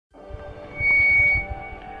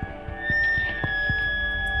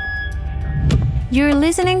You're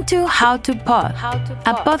listening to How to Pod,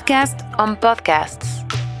 a podcast on podcasts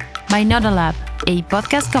by Nodalab, a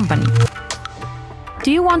podcast company.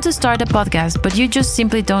 Do you want to start a podcast but you just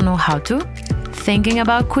simply don't know how to? Thinking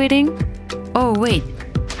about quitting? Oh wait,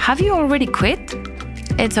 have you already quit?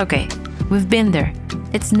 It's okay, we've been there.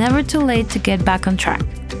 It's never too late to get back on track.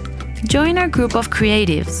 Join our group of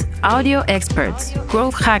creatives, audio experts,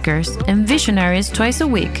 growth hackers, and visionaries twice a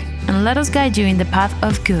week, and let us guide you in the path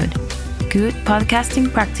of good podcasting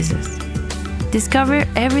practices. Discover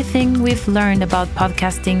everything we've learned about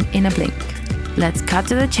podcasting in a blink. Let's cut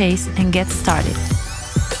to the chase and get started.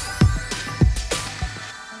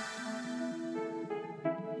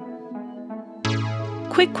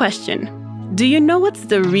 Quick question. Do you know what's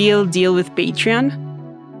the real deal with Patreon?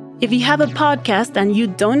 If you have a podcast and you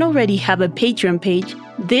don't already have a Patreon page,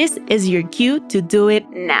 this is your cue to do it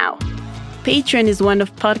now. Patreon is one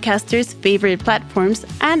of podcasters' favorite platforms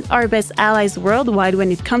and our best allies worldwide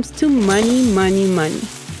when it comes to money.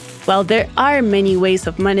 While there are many ways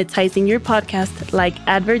of monetizing your podcast, like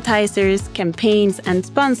advertisers, campaigns, and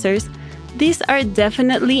sponsors, these are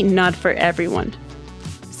definitely not for everyone.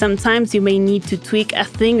 Sometimes you may need to tweak a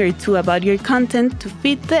thing or two about your content to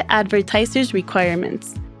fit the advertiser's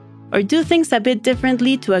requirements, or do things a bit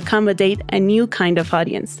differently to accommodate a new kind of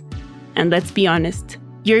audience. And let's be honest,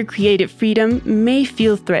 your creative freedom may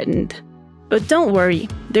feel threatened. But don't worry,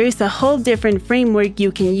 there is a whole different framework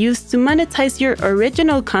you can use to monetize your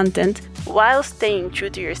original content while staying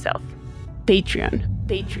true to yourself. Patreon.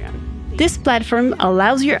 This platform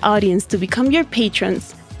allows your audience to become your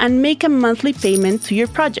patrons and make a monthly payment to your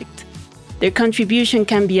project. Their contribution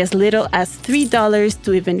can be as little as $3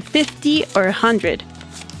 to even $50 or $100.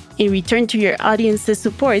 In return to your audience's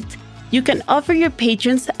support, you can offer your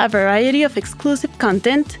patrons a variety of exclusive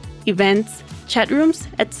content, events, chat rooms,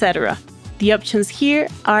 etc. The options here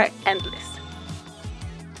are endless.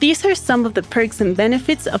 These are some of the perks and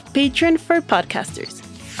benefits of Patreon for podcasters.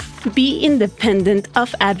 Be independent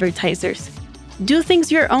of advertisers. Do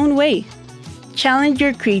things your own way. Challenge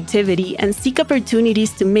your creativity and seek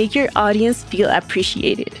opportunities to make your audience feel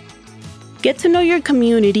appreciated. Get to know your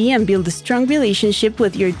community and build a strong relationship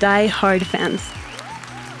with your die-hard fans.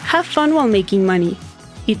 Have fun while making money.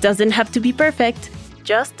 It doesn't have to be perfect,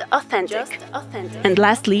 just authentic. And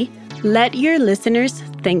lastly, let your listeners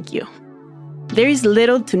thank you. There is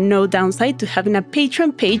little to no downside to having a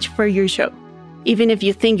Patreon page for your show. Even if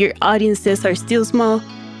you think your audiences are still small,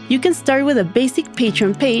 you can start with a basic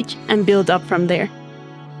Patreon page and build up from there.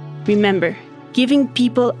 Remember, giving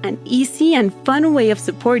people an easy and fun way of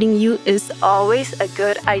supporting you is always a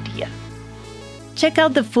good idea. Check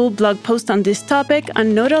out the full blog post on this topic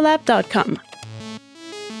on nodalab.com.